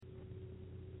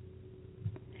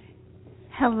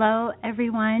Hello,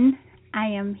 everyone. I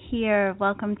am here.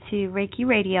 Welcome to Reiki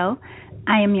Radio.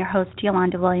 I am your host,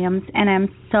 Yolanda Williams, and I'm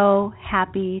so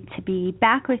happy to be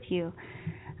back with you.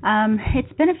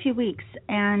 It's been a few weeks,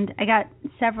 and I got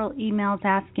several emails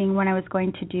asking when I was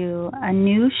going to do a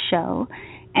new show,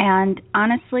 and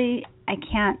honestly, I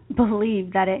can't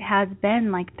believe that it has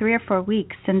been like 3 or 4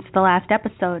 weeks since the last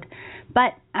episode,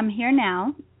 but I'm here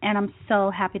now, and I'm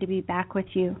so happy to be back with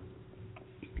you.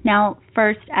 Now,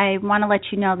 first, I want to let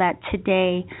you know that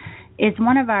today is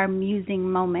one of our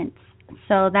Musing Moments.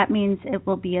 So that means it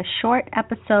will be a short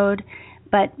episode,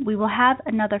 but we will have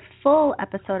another full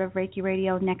episode of Reiki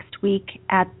Radio next week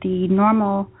at the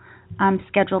normal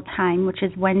scheduled time, which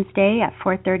is Wednesday at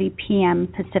 4:30 p.m.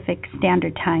 Pacific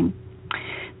Standard Time.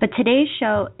 But today's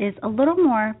show is a little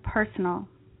more personal.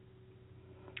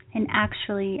 And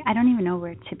actually, I don't even know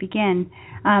where to begin.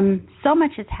 So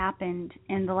much has happened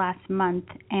in the last month,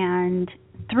 and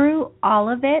through all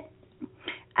of it,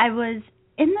 I was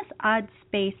in this odd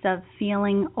space of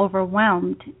feeling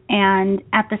overwhelmed, and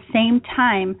at the same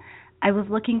time, I was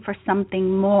looking for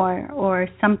something more or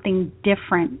something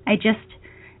different. I just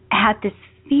had this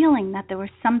feeling that there was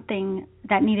something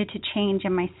that needed to change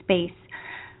in my space.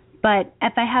 But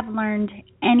if I have learned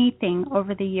anything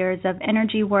over the years of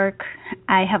energy work,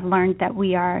 I have learned that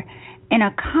we are in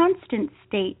a constant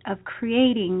state of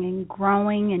creating and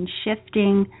growing and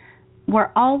shifting.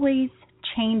 We're always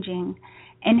changing,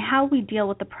 and how we deal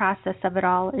with the process of it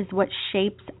all is what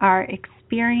shapes our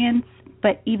experience.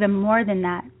 But even more than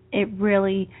that, it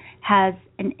really has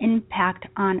an impact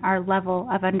on our level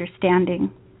of understanding.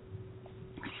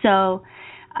 So,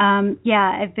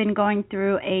 I've been going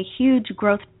through a huge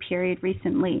growth period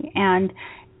recently, and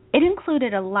it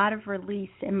included a lot of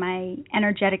release in my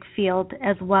energetic field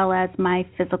as well as my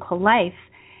physical life.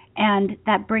 And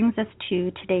that brings us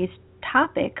to today's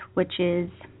topic, which is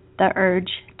the urge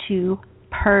to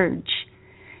purge.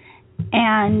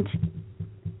 And,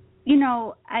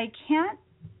 I can't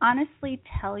honestly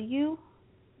tell you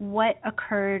what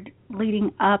occurred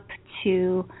leading up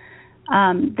to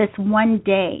this one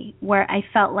day where I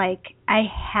felt like I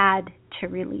had to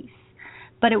release.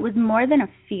 But it was more than a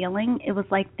feeling. It was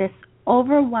like this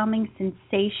overwhelming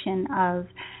sensation of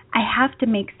I have to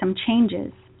make some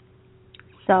changes.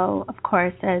 So, of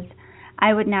course, as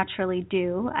I would naturally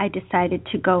do, I decided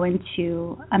to go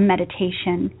into a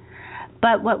meditation.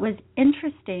 But what was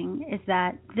interesting is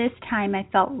that this time I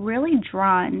felt really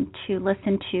drawn to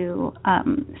listen to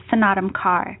Sanatam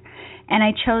Kaur, and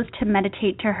I chose to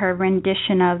meditate to her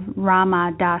rendition of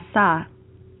Rama Dasa.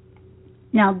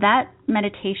 Now, that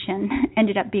meditation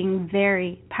ended up being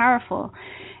very powerful,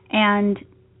 and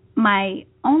my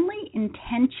only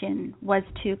intention was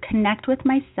to connect with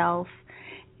myself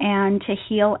and to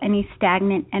heal any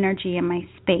stagnant energy in my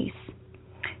space.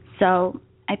 So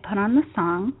I put on the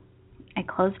song, I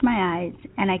closed my eyes,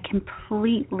 and I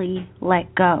completely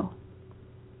let go.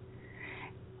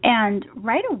 And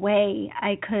right away,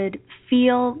 I could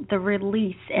feel the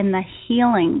release and the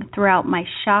healing throughout my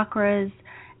chakras.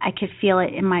 I could feel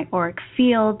it in my auric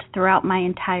field throughout my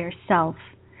entire self.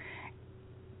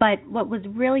 But what was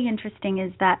really interesting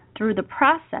is that through the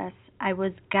process, I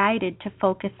was guided to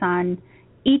focus on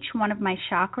each one of my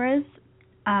chakras,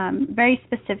 very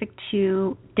specific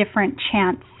to different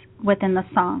chants within the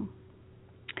song.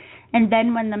 And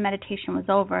then when the meditation was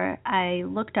over, I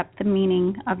looked up the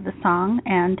meaning of the song,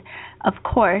 and of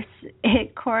course,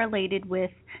 it correlated with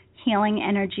healing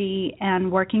energy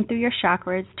and working through your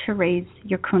chakras to raise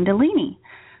your kundalini.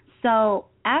 So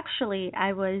actually,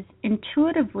 I was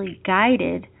intuitively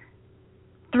guided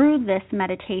through this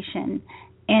meditation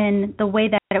in the way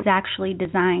that it was actually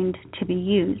designed to be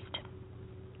used.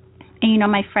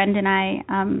 And, my friend and I,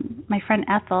 my friend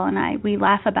Ethel and I, we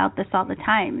laugh about this all the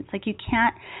time. It's like you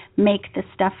can't make this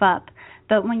stuff up.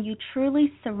 But when you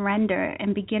truly surrender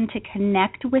and begin to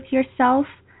connect with yourself,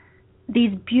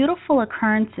 these beautiful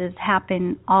occurrences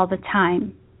happen all the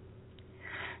time.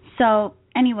 So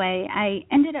anyway, I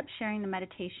ended up sharing the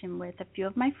meditation with a few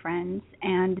of my friends,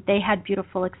 and they had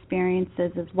beautiful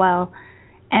experiences as well.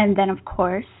 And then, of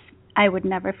course, I would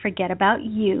never forget about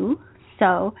you.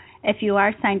 So if you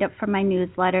are signed up for my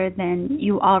newsletter, then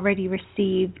you already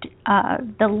received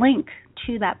the link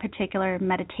to that particular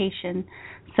meditation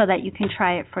so that you can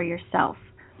try it for yourself.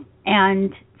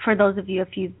 And for those of you,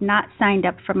 if you've not signed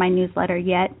up for my newsletter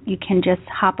yet, you can just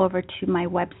hop over to my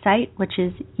website, which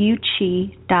is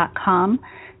yuchi.com.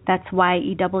 That's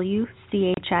YEWCHI.com.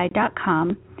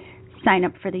 Sign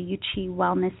up for the Yuchi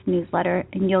Wellness newsletter,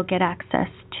 and you'll get access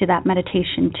to that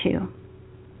meditation too.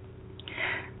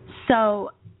 So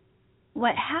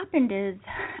what happened is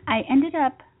I ended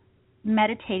up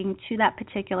meditating to that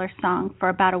particular song for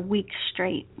about a week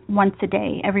straight, once a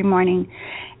day, every morning.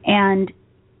 And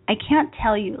I can't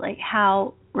tell you like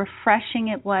how refreshing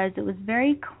it was. It was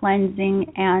very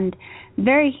cleansing and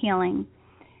very healing.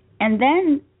 And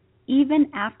then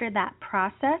even after that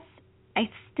process, I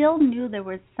still knew there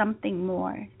was something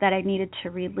more that I needed to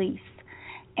release.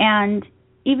 And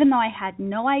even though I had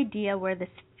no idea where this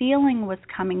feeling was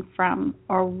coming from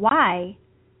or why,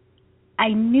 I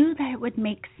knew that it would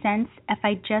make sense if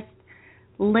I just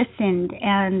listened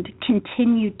and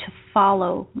continued to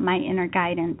follow my inner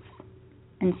guidance.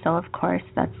 And so, of course,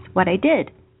 that's what I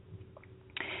did.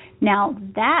 Now,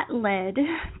 that led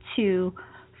to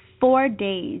 4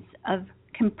 days of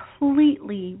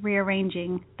completely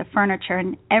rearranging the furniture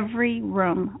in every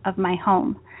room of my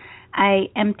home. I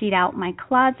emptied out my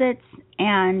closets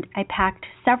and I packed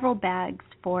several bags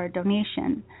for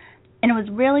donation. And it was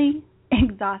really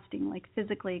exhausting, like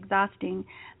physically exhausting.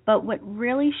 But what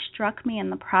really struck me in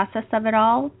the process of it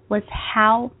all was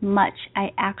how much I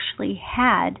actually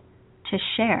had to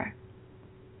share.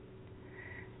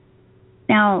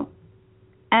 Now,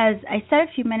 as I said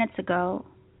a few minutes ago,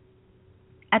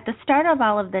 at the start of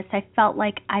all of this, I felt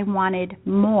like I wanted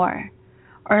more,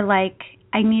 or like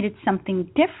I needed something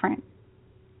different.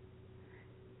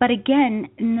 But again,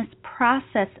 in this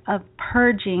process of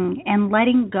purging and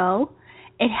letting go,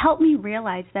 it helped me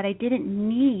realize that I didn't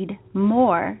need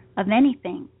more of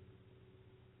anything.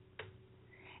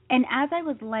 And as I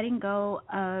was letting go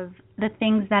of the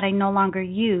things that I no longer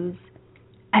use,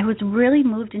 I was really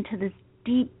moved into this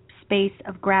deep space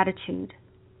of gratitude.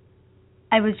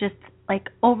 I was just like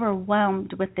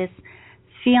overwhelmed with this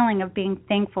feeling of being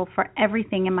thankful for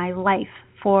everything in my life,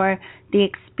 for the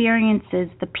experiences,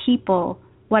 the people,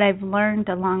 what I've learned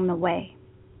along the way.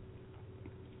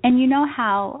 And you know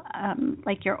how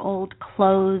like your old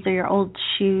clothes or your old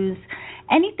shoes,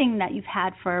 anything that you've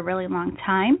had for a really long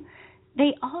time,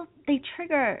 they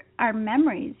trigger our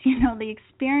memories, the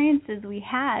experiences we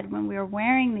had when we were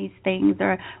wearing these things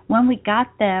or when we got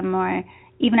them or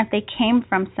even if they came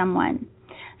from someone.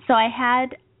 So I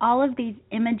had all of these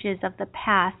images of the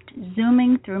past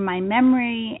zooming through my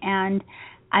memory, and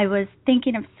I was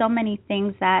thinking of so many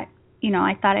things that,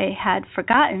 I thought I had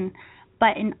forgotten.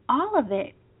 But in all of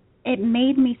it, it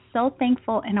made me so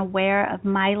thankful and aware of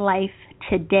my life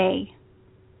today,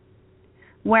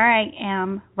 where I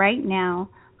am right now,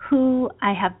 who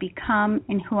I have become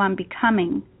and who I'm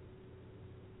becoming,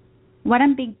 what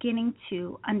I'm beginning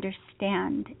to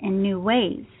understand in new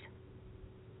ways,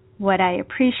 what I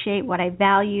appreciate, what I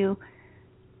value,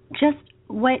 just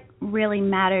what really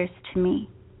matters to me.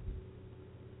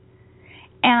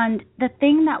 And the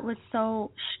thing that was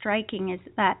so striking is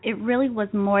that it really was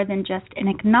more than just an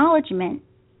acknowledgement.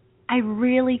 I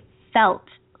really felt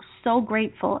so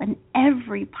grateful in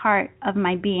every part of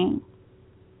my being.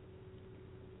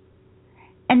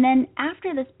 And then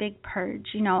after this big purge,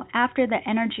 after the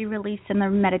energy release and the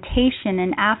meditation,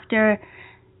 and after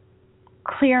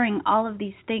clearing all of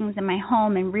these things in my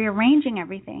home and rearranging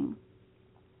everything,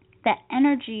 the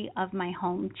energy of my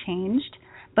home changed.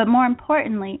 But more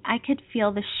importantly, I could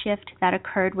feel the shift that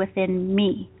occurred within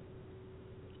me.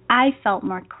 I felt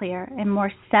more clear and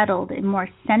more settled and more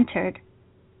centered.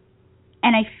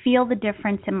 And I feel the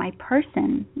difference in my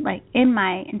person, like in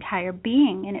my entire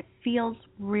being, and it feels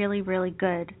really, really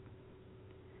good.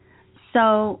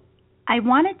 So I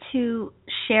wanted to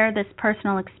share this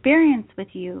personal experience with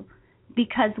you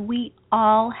because we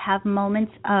all have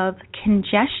moments of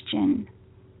congestion,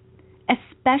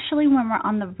 especially when we're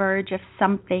on the verge of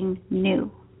something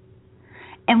new.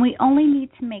 And we only need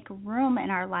to make room in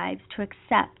our lives to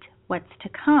accept what's to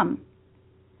come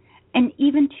and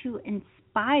even to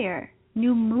inspire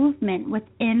new movement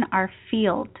within our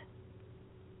field.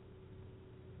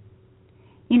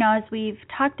 As we've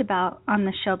talked about on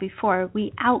the show before,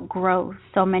 we outgrow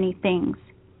so many things,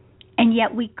 and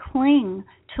yet we cling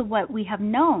to what we have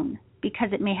known because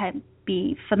it may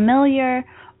be familiar,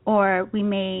 or we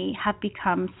may have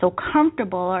become so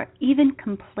comfortable or even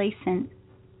complacent.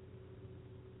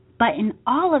 But in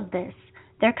all of this,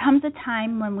 there comes a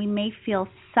time when we may feel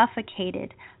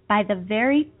suffocated by the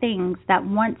very things that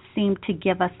once seemed to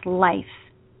give us life,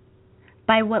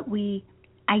 by what we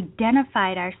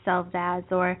identified ourselves as,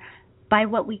 or by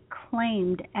what we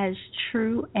claimed as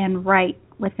true and right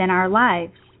within our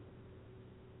lives.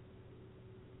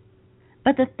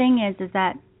 But the thing is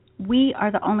that we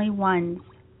are the only ones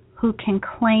who can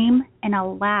claim and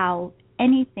allow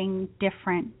anything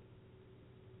different.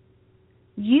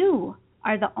 You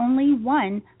are the only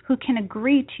one who can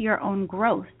agree to your own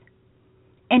growth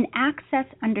and access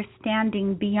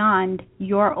understanding beyond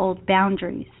your old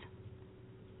boundaries.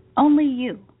 Only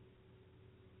you.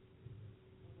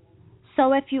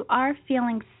 So if you are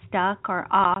feeling stuck or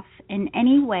off in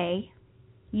any way,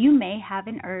 you may have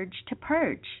an urge to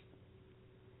purge.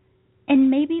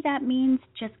 And maybe that means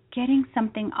just getting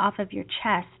something off of your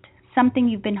chest, something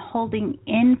you've been holding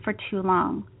in for too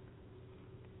long.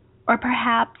 Or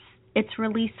perhaps it's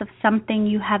release of something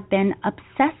you have been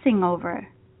obsessing over.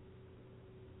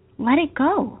 Let it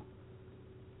go.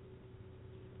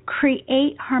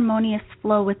 Create harmonious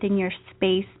flow within your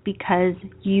space because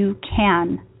you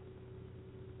can.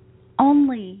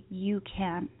 Only you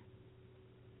can.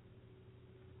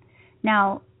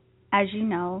 Now, as you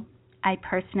know, I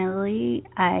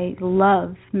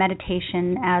love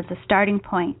meditation as a starting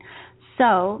point.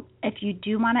 So if you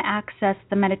do want to access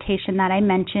the meditation that I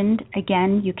mentioned,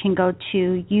 again, you can go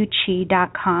to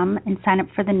yuchi.com and sign up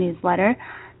for the newsletter.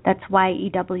 That's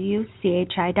YEWCHI.com.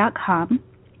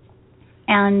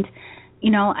 And,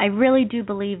 I really do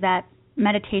believe that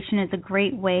meditation is a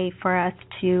great way for us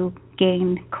to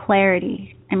gain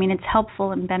clarity. I mean, it's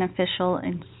helpful and beneficial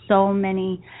in so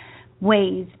many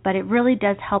ways, but it really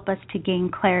does help us to gain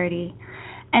clarity.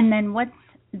 And then once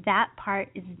that part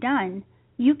is done,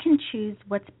 you can choose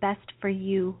what's best for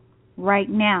you right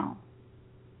now.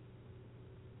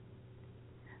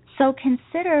 So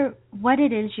consider what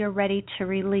it is you're ready to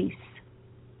release,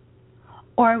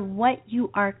 or what you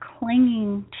are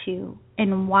clinging to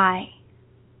and why.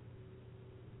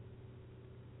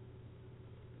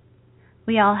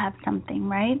 We all have something,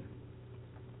 right?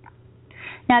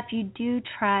 Now, if you do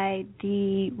try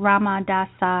the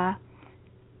Ramadasa,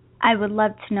 I would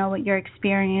love to know what your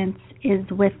experience is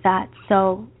with that.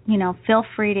 So, feel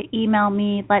free to email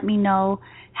me, let me know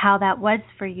how that was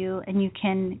for you, and you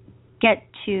can get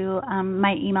to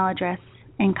my email address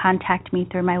and contact me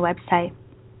through my website.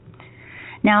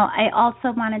 Now, I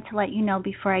also wanted to let you know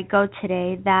before I go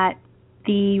today that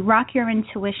the Rock Your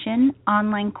Intuition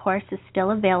online course is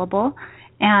still available,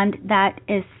 and that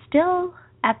is still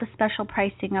at the special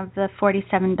pricing of the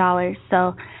 $47.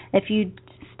 So if you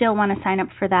still want to sign up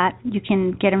for that, you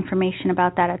can get information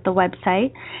about that at the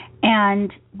website.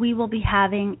 And we will be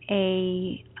having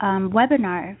a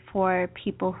webinar for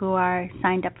people who are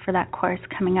signed up for that course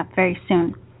coming up very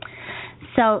soon.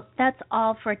 So that's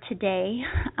all for today.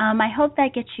 I hope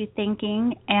that gets you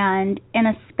thinking and in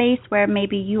a space where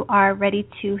maybe you are ready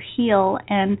to heal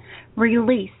and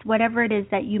release whatever it is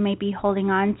that you may be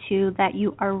holding on to, that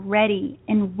you are ready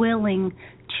and willing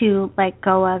to let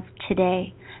go of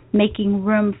today, making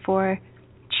room for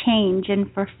change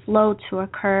and for flow to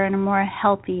occur in a more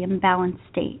healthy and balanced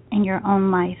state in your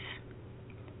own life.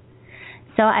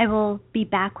 So I will be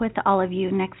back with all of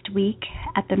you next week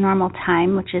at the normal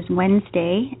time, which is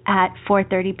Wednesday at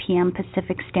 4:30 p.m.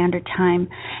 Pacific Standard Time.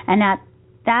 And at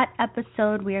that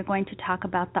episode, we are going to talk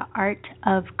about the art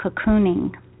of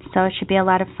cocooning. So it should be a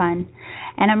lot of fun.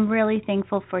 And I'm really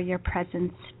thankful for your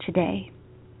presence today.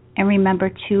 And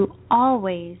remember to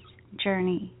always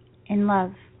journey in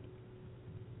love.